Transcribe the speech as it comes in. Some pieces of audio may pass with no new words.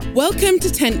Welcome to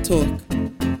Tent Talk,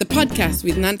 the podcast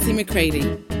with Nancy McCready,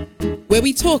 where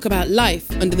we talk about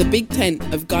life under the big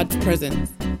tent of God's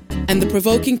presence and the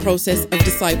provoking process of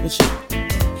discipleship.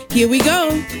 Here we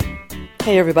go.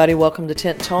 Hey everybody, welcome to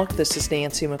Tent Talk. This is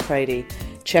Nancy McCready.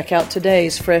 Check out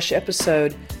today's fresh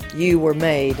episode, You Were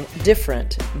Made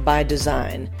Different by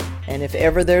Design. And if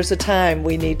ever there's a time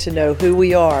we need to know who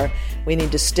we are, we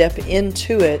need to step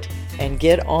into it and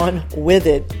get on with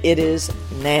it. It is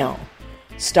now.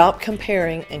 Stop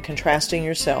comparing and contrasting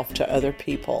yourself to other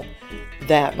people.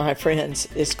 That, my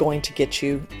friends, is going to get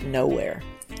you nowhere.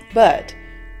 But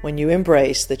when you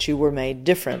embrace that you were made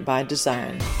different by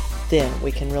design, then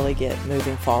we can really get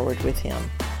moving forward with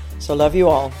Him. So love you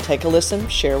all. Take a listen,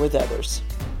 share with others.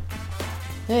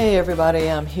 Hey everybody,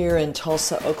 I'm here in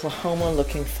Tulsa, Oklahoma,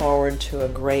 looking forward to a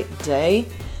great day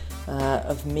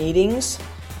of meetings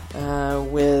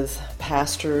with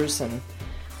pastors and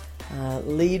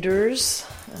leaders.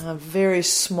 A very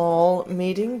small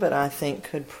meeting, but I think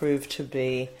could prove to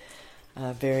be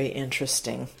very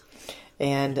interesting.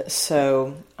 And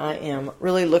so I am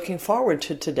really looking forward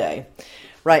to today.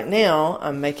 Right now,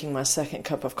 I'm making my second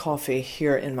cup of coffee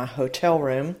here in my hotel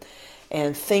room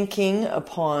and thinking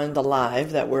upon the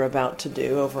live that we're about to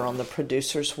do over on the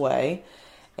Producer's Way.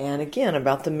 And again,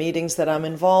 about the meetings that I'm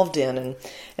involved in.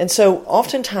 And so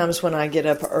oftentimes when I get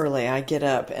up early, I get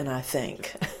up and I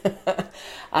think.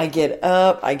 I get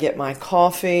up, I get my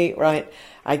coffee, right?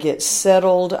 I get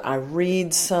settled, I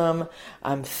read some,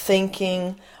 I'm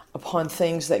thinking upon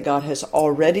things that God has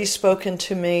already spoken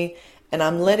to me, and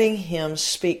I'm letting Him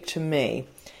speak to me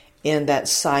in that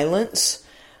silence.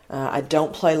 I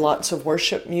don't play lots of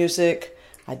worship music.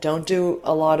 I don't do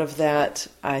a lot of that.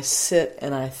 I sit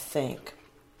and I think.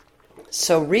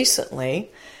 So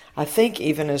recently, I think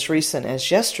even as recent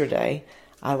as yesterday,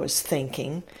 I was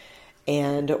thinking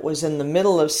and was in the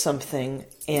middle of something,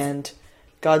 and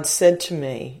God said to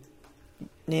me,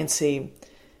 Nancy,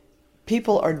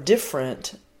 people are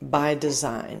different by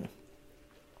design.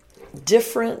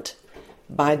 Different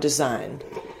by design.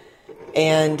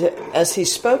 And as He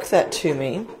spoke that to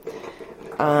me,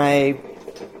 I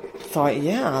thought,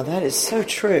 yeah, that is so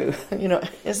true.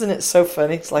 Isn't it so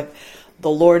funny? It's like the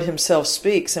Lord Himself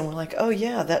speaks, and we're like, oh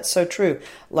yeah, that's so true.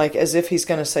 Like as if He's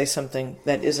going to say something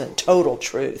that isn't total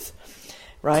truth,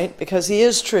 right? Because He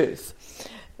is truth.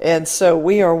 And so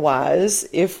we are wise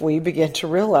if we begin to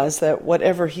realize that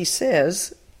whatever He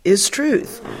says is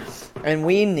truth. And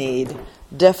we need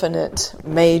definite,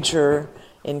 major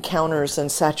encounters and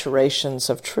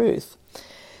saturations of truth.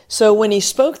 So when He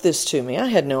spoke this to me, I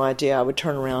had no idea I would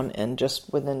turn around and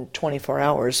just within 24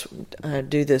 hours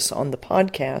do this on the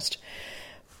podcast.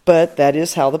 But that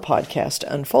is how the podcast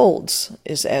unfolds,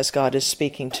 is as God is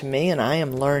speaking to me and I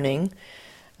am learning,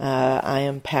 I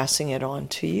am passing it on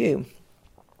to you.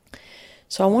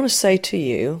 So I want to say to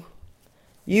you,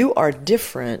 you are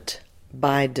different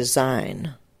by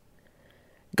design.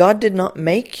 God did not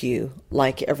make you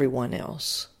like everyone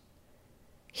else.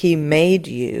 He made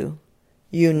you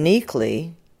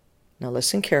uniquely, now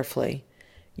listen carefully,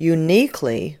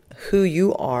 uniquely who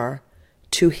you are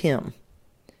to Him.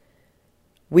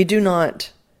 We do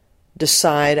not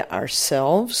decide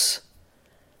ourselves.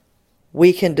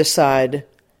 We can decide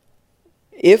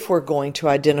if we're going to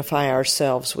identify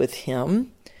ourselves with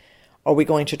Him. Are we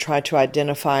going to try to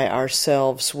identify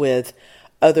ourselves with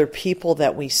other people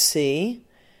that we see?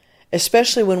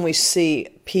 Especially when we see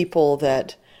people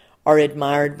that are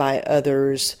admired by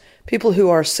others, people who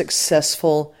are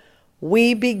successful,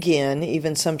 we begin,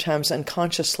 even sometimes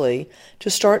unconsciously, to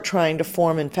start trying to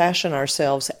form and fashion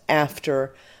ourselves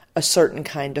after a certain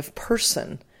kind of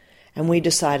person. And we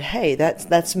decide, hey,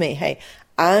 that's me. Hey,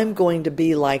 I'm going to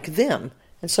be like them.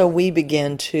 And so we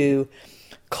begin to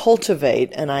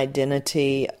cultivate an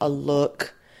identity, a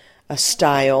look, a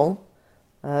style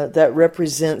that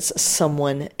represents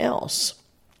someone else.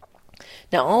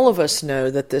 Now, all of us know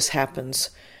that this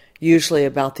happens usually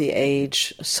about the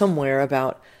age, somewhere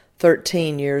about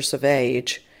 13 years of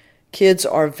age. Kids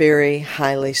are very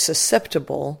highly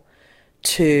susceptible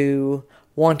to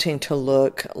wanting to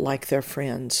look like their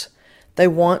friends. They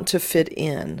want to fit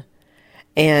in,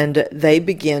 and they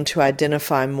begin to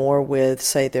identify more with,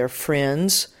 say, their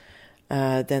friends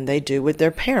than they do with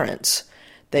their parents.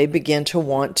 They begin to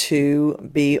want to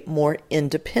be more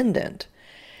independent.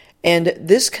 And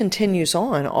this continues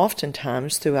on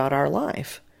oftentimes throughout our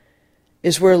life,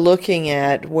 is we're looking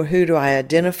at, well, who do I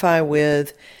identify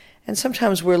with? And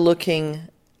sometimes we're looking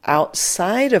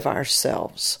outside of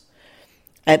ourselves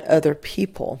at other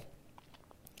people.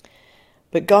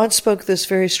 But God spoke this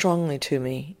very strongly to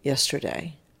me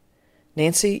yesterday.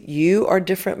 Nancy, you are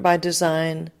different by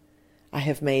design. I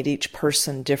have made each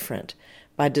person different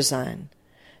by design.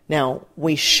 Now,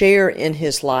 we share in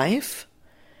his life,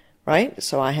 right?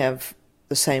 So I have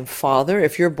the same Father.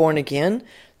 If you're born again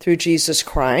through Jesus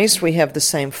Christ, we have the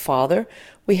same Father.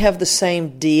 We have the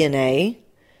same DNA,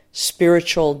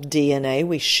 spiritual DNA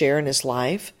we share in his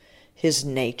life, his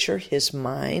nature, his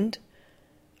mind.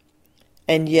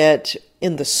 And yet,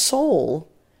 in the soul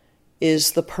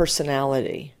is the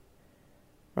personality,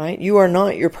 right? You are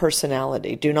not your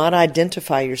personality. Do not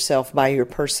identify yourself by your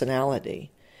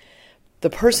personality. The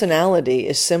personality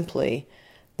is simply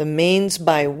the means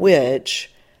by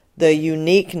which the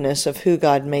uniqueness of who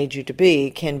God made you to be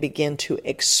can begin to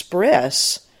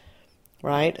express,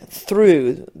 right,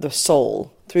 through the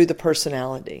soul, through the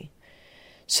personality.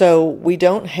 So we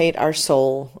don't hate our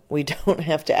soul. We don't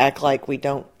have to act like we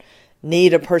don't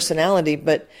need a personality,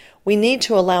 but we need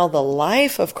to allow the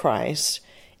life of Christ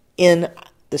in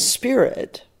the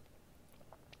Spirit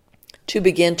to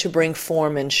begin to bring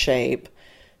form and shape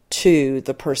to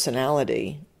the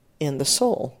personality in the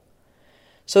soul,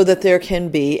 so that there can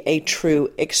be a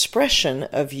true expression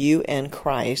of you and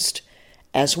Christ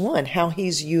as one, how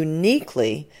he's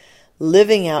uniquely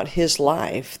living out his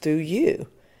life through you,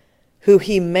 who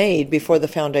he made before the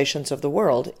foundations of the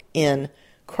world in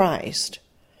Christ.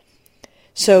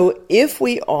 So if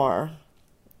we are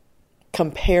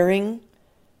comparing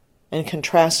and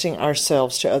contrasting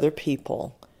ourselves to other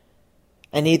people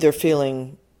and either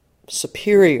feeling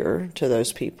superior to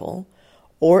those people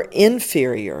or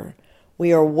inferior,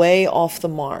 we are way off the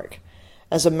mark.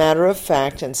 As a matter of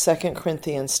fact, in 2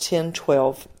 Corinthians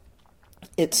 10:12,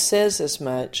 it says as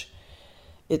much.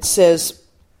 It says,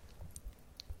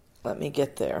 let me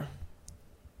get there.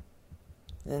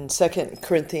 In 2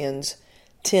 Corinthians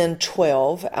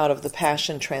 10:12, out of the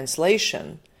Passion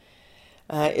Translation,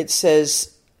 it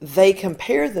says, they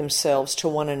compare themselves to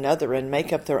one another and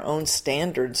make up their own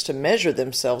standards to measure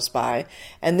themselves by,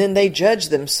 and then they judge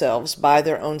themselves by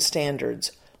their own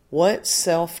standards. What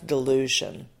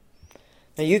self-delusion.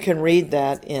 Now you can read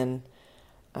that in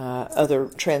other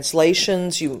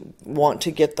translations. You want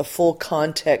to get the full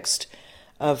context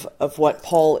of what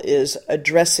Paul is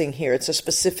addressing here. It's a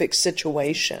specific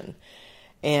situation,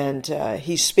 and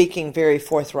he's speaking very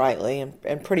forthrightly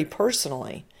and pretty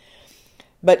personally.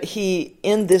 But he,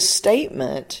 in this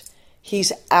statement,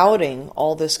 he's outing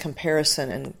all this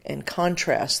comparison and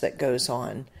contrast that goes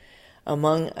on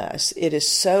among us. It is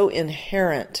so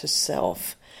inherent to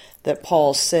self that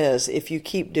Paul says, if you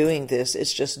keep doing this,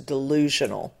 it's just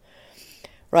delusional,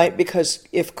 right? Because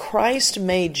if Christ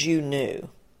made you new,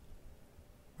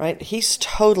 right, he's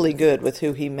totally good with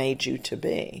who he made you to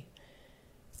be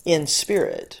in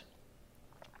spirit.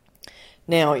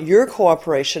 Now, your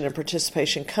cooperation and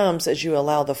participation comes as you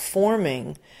allow the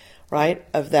forming, right,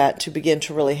 of that to begin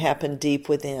to really happen deep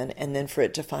within, and then for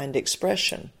it to find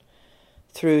expression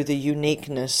through the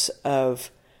uniqueness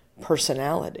of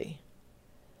personality.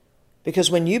 Because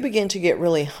when you begin to get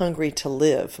really hungry to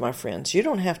live, my friends, you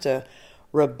don't have to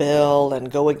rebel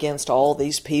and go against all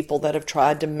these people that have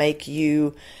tried to make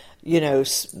you,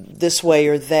 this way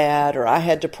or that, or I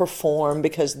had to perform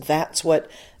because that's what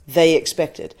they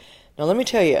expected. Now, let me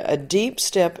tell you, a deep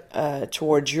step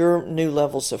towards your new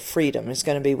levels of freedom is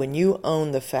going to be when you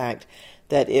own the fact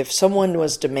that if someone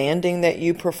was demanding that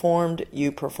you performed,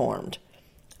 you performed.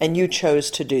 And you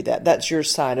chose to do that. That's your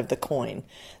side of the coin.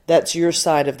 That's your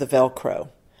side of the Velcro.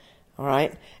 All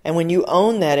right? And when you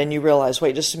own that and you realize,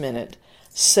 wait just a minute,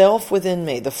 self within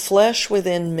me, the flesh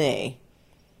within me,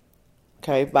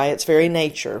 okay, by its very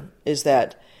nature, is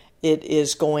that it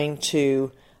is going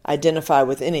to identify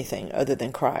with anything other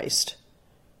than Christ.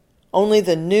 Only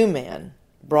the new man,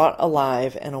 brought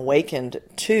alive and awakened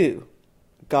to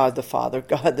God the Father,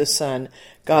 God the Son,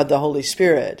 God the Holy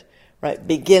Spirit, right,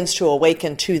 begins to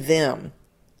awaken to them,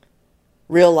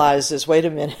 realizes, wait a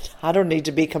minute, I don't need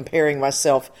to be comparing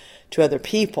myself to other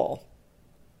people.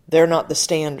 They're not the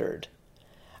standard.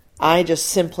 I just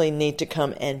simply need to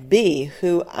come and be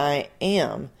who I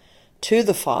am to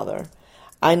the Father.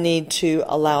 I need to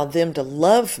allow them to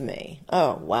love me.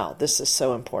 Oh, wow, this is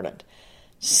so important.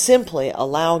 Simply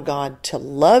allow God to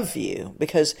love you,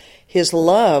 because his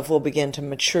love will begin to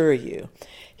mature you.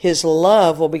 His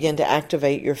love will begin to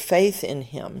activate your faith in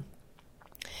him.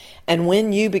 And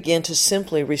when you begin to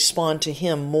simply respond to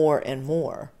him more and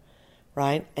more,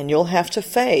 right? And you'll have to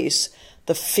face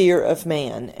the fear of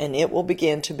man, and it will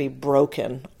begin to be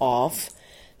broken off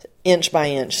inch by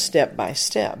inch, step by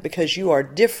step, because you are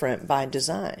different by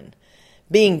design.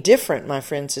 Being different, my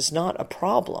friends, is not a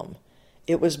problem.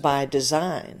 It was by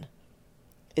design.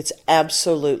 It's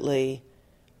absolutely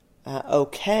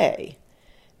okay.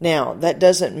 Now, that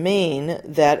doesn't mean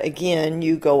that, again,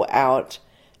 you go out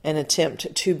and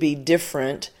attempt to be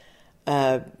different,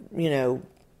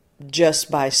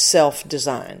 just by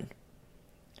self-design.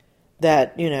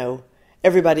 That,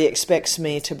 everybody expects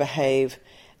me to behave,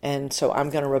 and so I'm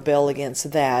going to rebel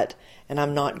against that, and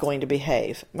I'm not going to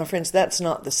behave. My friends, that's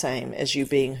not the same as you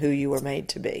being who you were made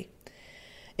to be.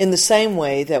 In the same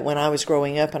way that when I was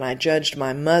growing up and I judged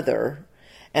my mother,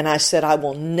 and I said, I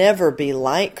will never be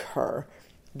like her,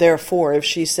 therefore, if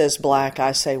she says black,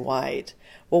 I say white.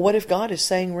 Well, what if God is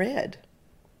saying red?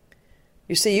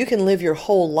 You see, you can live your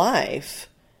whole life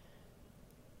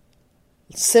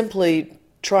simply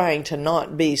trying to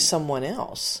not be someone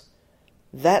else.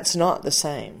 That's not the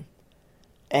same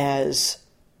as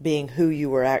being who you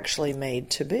were actually made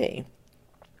to be.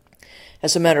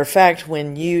 As a matter of fact,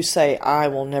 when you say, I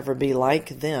will never be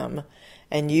like them,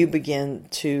 and you begin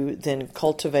to then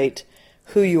cultivate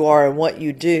who you are and what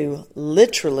you do,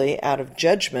 literally out of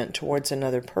judgment towards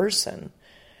another person,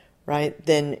 right,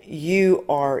 then you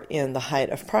are in the height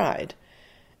of pride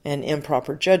and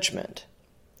improper judgment.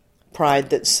 Pride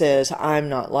that says, I'm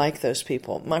not like those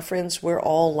people. My friends, we're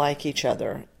all like each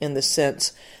other in the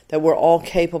sense that we're all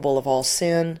capable of all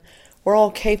sin. We're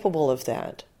all capable of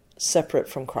that, separate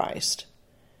from Christ.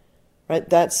 Right?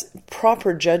 That's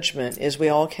proper judgment, is we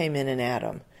all came in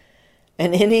Adam.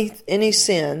 And any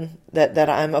sin that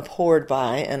I'm abhorred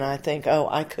by, and I think, oh,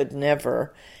 I could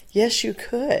never. Yes, you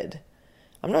could.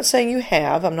 I'm not saying you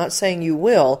have. I'm not saying you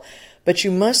will. But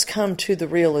you must come to the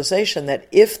realization that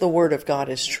if the Word of God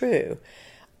is true,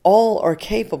 all are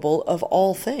capable of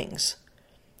all things,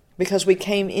 because we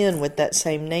came in with that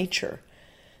same nature.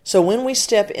 So when we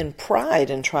step in pride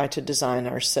and try to design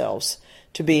ourselves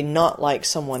to be not like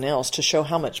someone else, to show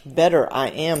how much better I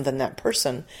am than that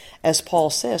person, as Paul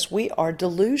says, we are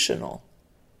delusional.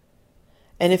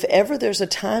 And if ever there's a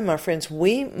time, my friends,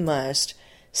 we must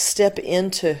step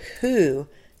into who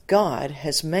God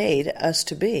has made us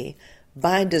to be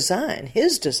by design,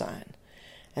 His design.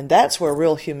 And that's where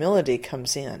real humility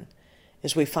comes in,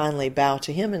 is we finally bow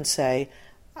to Him and say,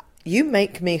 you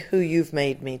make me who you've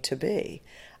made me to be.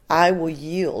 I will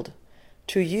yield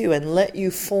to you and let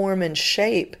you form and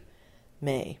shape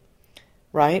me,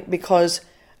 right? Because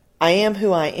I am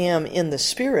who I am in the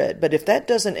Spirit, but if that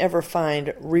doesn't ever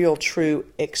find real true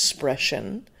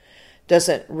expression,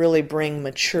 doesn't really bring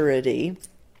maturity,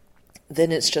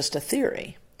 then it's just a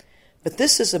theory. But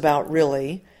this is about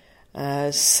really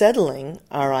settling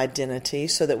our identity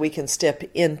so that we can step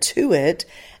into it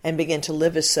and begin to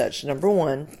live as such. Number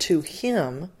one, to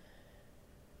Him,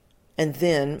 and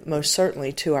then most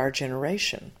certainly to our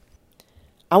generation.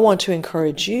 I want to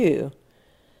encourage you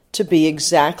to be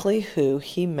exactly who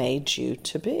He made you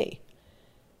to be.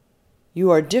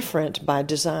 You are different by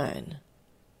design.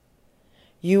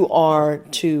 You are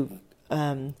to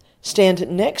stand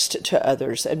next to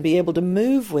others and be able to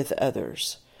move with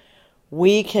others.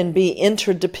 We can be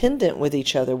interdependent with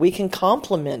each other. We can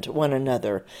complement one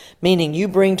another, meaning you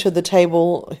bring to the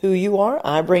table who you are,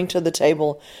 I bring to the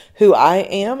table who I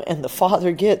am, and the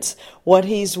Father gets what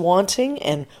He's wanting,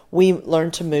 and we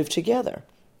learn to move together.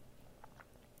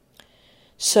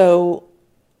 So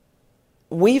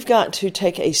we've got to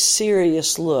take a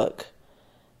serious look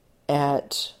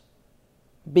at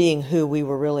being who we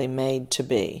were really made to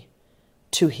be,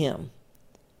 to Him.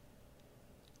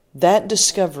 That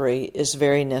discovery is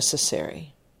very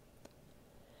necessary.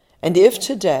 And if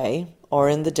today, or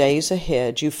in the days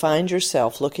ahead, you find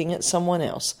yourself looking at someone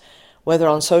else, whether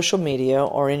on social media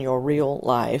or in your real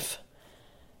life,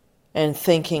 and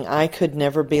thinking, I could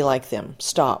never be like them,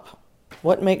 stop.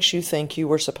 What makes you think you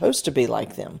were supposed to be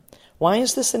like them? Why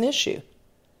is this an issue?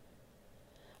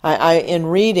 In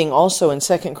reading also in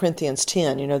 2 Corinthians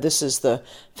 10, this is the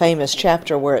famous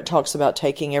chapter where it talks about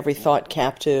taking every thought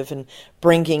captive and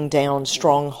bringing down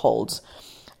strongholds.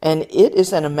 And it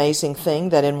is an amazing thing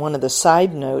that in one of the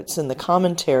side notes in the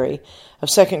commentary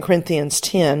of 2 Corinthians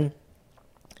 10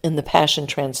 in the Passion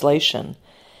Translation,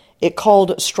 it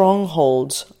called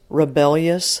strongholds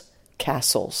rebellious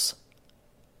castles.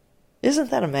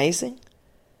 Isn't that amazing?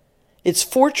 It's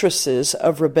fortresses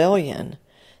of rebellion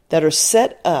that are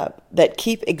set up that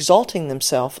keep exalting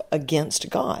themselves against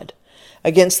God,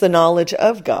 against the knowledge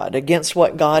of God, against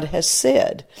what God has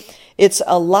said. It's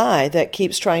a lie that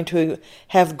keeps trying to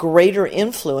have greater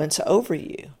influence over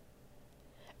you.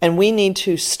 And we need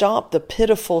to stop the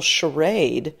pitiful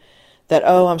charade that,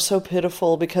 oh, I'm so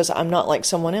pitiful because I'm not like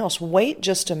someone else. Wait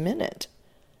just a minute.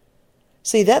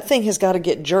 See, that thing has got to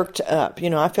get jerked up.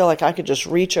 I feel like I could just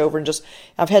reach over and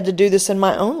I've had to do this in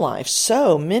my own life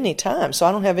so many times, so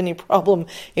I don't have any problem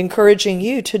encouraging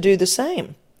you to do the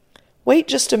same. Wait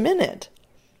just a minute.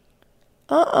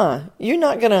 You're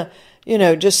not going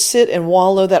to, just sit and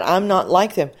wallow that I'm not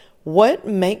like them. What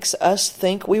makes us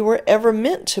think we were ever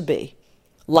meant to be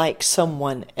like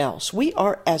someone else? We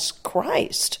are as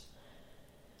Christ.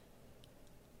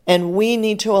 And we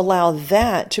need to allow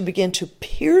that to begin to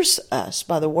pierce us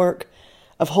by the work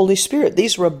of Holy Spirit.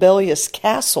 These rebellious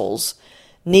castles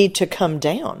need to come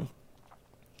down.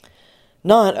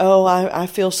 Not, I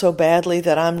feel so badly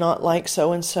that I'm not like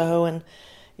so-and-so, and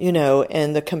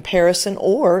the comparison.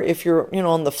 Or if you're,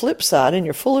 on the flip side and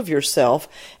you're full of yourself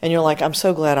and you're like, I'm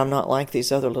so glad I'm not like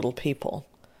these other little people,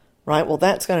 right? Well,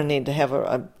 that's going to need to have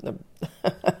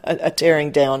a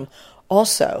tearing down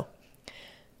also,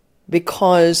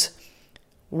 because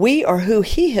we are who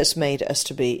He has made us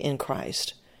to be in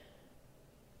Christ.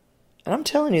 And I'm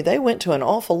telling you, they went to an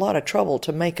awful lot of trouble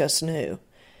to make us new.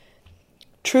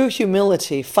 True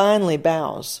humility finally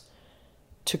bows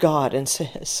to God and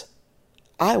says,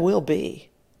 I will be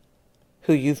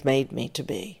who you've made me to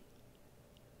be.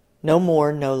 No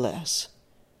more, no less.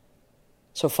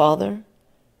 So, Father,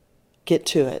 get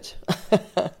to it.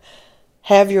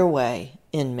 Have your way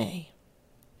in me.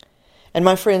 And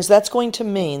my friends, that's going to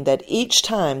mean that each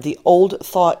time the old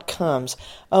thought comes,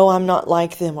 I'm not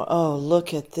like them, or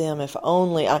look at them, if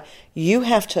only you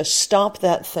have to stop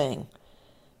that thing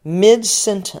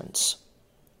mid-sentence.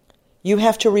 You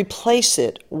have to replace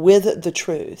it with the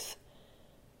truth.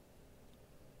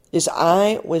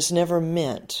 I was never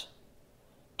meant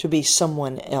to be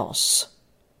someone else.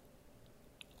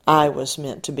 I was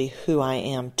meant to be who I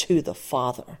am to the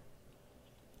Father.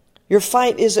 Your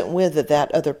fight isn't with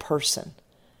that other person,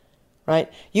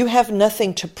 right? You have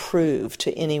nothing to prove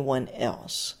to anyone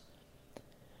else.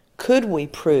 Could we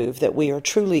prove that we are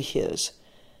truly His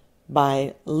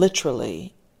by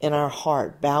literally in our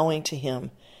heart bowing to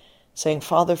Him, saying,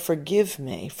 Father, forgive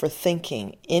me for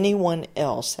thinking anyone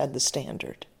else had the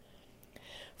standard.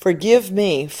 Forgive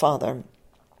me, Father,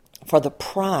 for the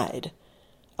pride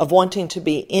of wanting to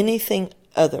be anything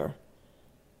other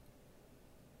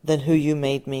than who you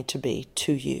made me to be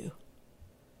to you.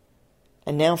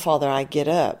 And now, Father, I get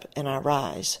up and I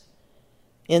rise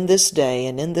in this day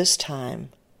and in this time,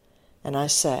 and I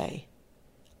say,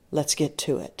 let's get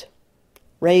to it.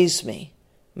 Raise me,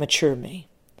 mature me.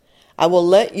 I will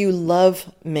let you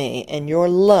love me, and your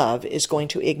love is going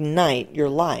to ignite your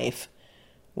life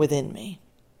within me.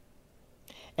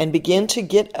 And begin to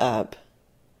get up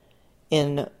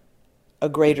in a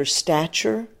greater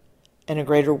stature and a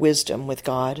greater wisdom with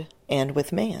God and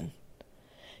with man.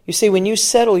 You see, when you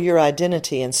settle your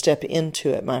identity and step into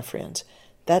it, my friends,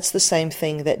 that's the same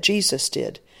thing that Jesus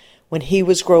did. When He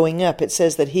was growing up, it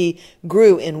says that He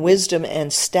grew in wisdom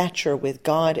and stature with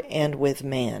God and with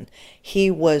man. He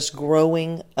was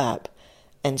growing up,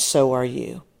 and so are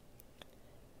you.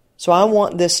 So I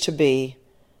want this to be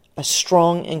a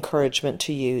strong encouragement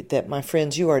to you that, my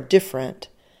friends, you are different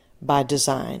by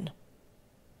design.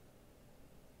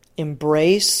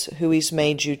 Embrace who He's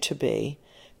made you to be.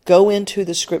 Go into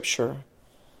the Scripture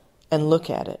and look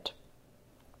at it.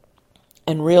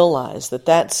 And realize that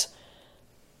that's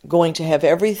going to have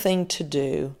everything to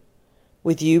do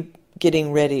with you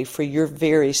getting ready for your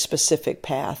very specific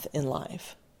path in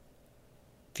life.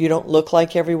 If you don't look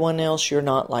like everyone else, you're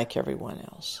not like everyone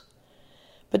else.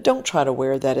 But don't try to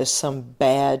wear that as some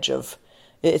badge of...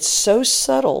 It's so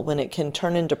subtle when it can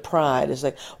turn into pride. It's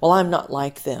like, well, I'm not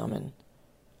like them. And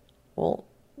well,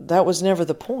 that was never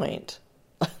the point.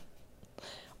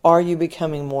 Are you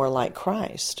becoming more like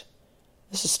Christ?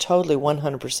 This is totally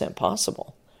 100%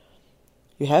 possible.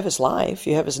 You have His life,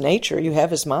 you have His nature, you have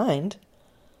His mind.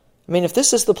 I mean, if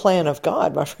this is the plan of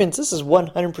God, my friends, this is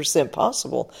 100%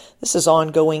 possible. This is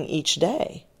ongoing each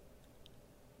day.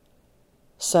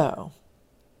 So,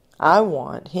 I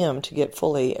want Him to get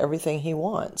fully everything He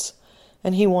wants.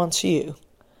 And He wants you,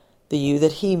 the you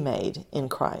that He made in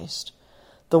Christ,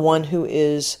 the one who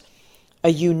is a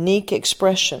unique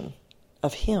expression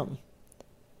of Him.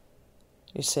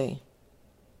 You see,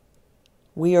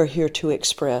 we are here to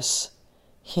express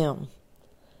Him,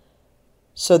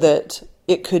 so that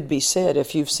it could be said,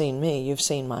 if you've seen me, you've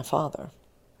seen my Father.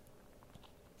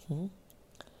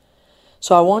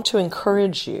 So I want to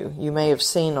encourage you. You may have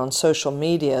seen on social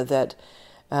media that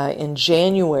in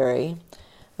January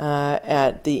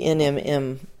at the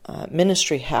NMM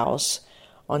Ministry House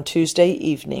on Tuesday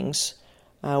evenings,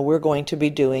 we're going to be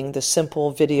doing the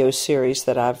simple video series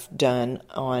that I've done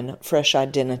on fresh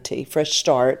identity, fresh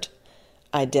start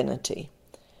identity.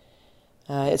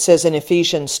 It says in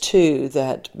Ephesians 2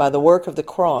 that by the work of the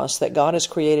cross that God has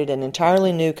created an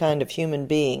entirely new kind of human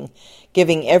being,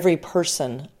 giving every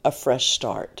person a fresh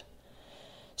start.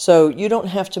 So you don't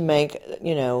have to make,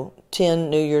 10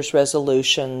 New Year's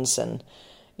resolutions and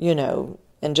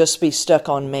just be stuck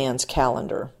on man's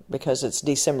calendar because it's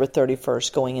December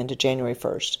 31st going into January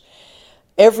 1st.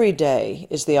 Every day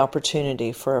is the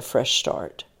opportunity for a fresh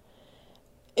start.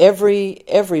 Every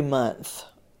month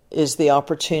is the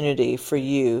opportunity for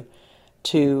you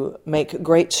to make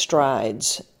great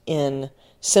strides in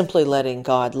simply letting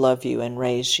God love you and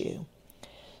raise you.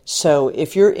 So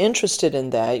if you're interested in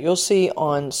that, you'll see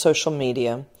on social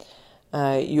media,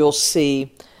 you'll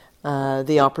see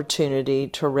the opportunity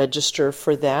to register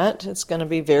for that. It's going to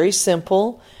be very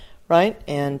simple, right?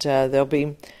 And there'll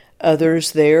be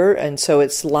others there, and so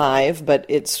it's live, but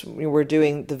we're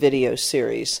doing the video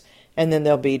series, and then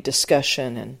there'll be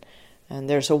discussion, and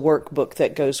there's a workbook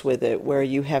that goes with it where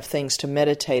you have things to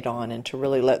meditate on and to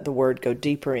really let the Word go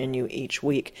deeper in you each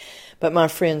week. But my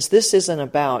friends, this isn't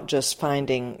about just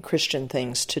finding Christian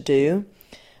things to do.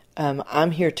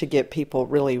 I'm here to get people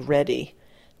really ready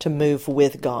to move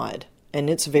with God, and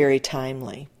it's very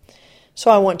timely. So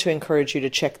I want to encourage you to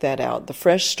check that out. The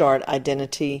Fresh Start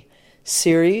Identity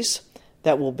series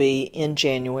that will be in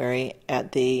January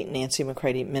at the Nancy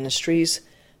McCready Ministries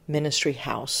Ministry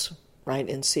House right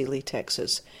in Sealy,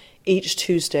 Texas. Each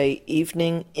Tuesday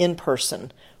evening in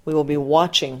person, we will be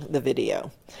watching the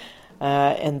video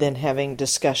and then having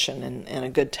discussion and a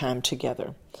good time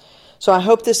together. So I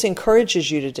hope this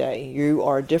encourages you today. You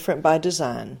are different by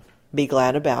design. Be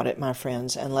glad about it, my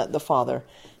friends, and let the Father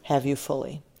have you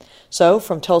fully. So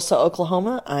from Tulsa,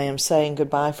 Oklahoma, I am saying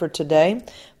goodbye for today,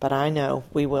 but I know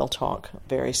we will talk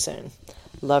very soon.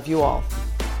 Love you all.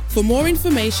 For more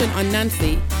information on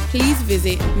Nancy, please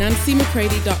visit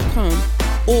nancymccready.com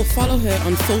or follow her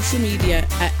on social media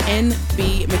at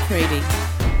NB McCready.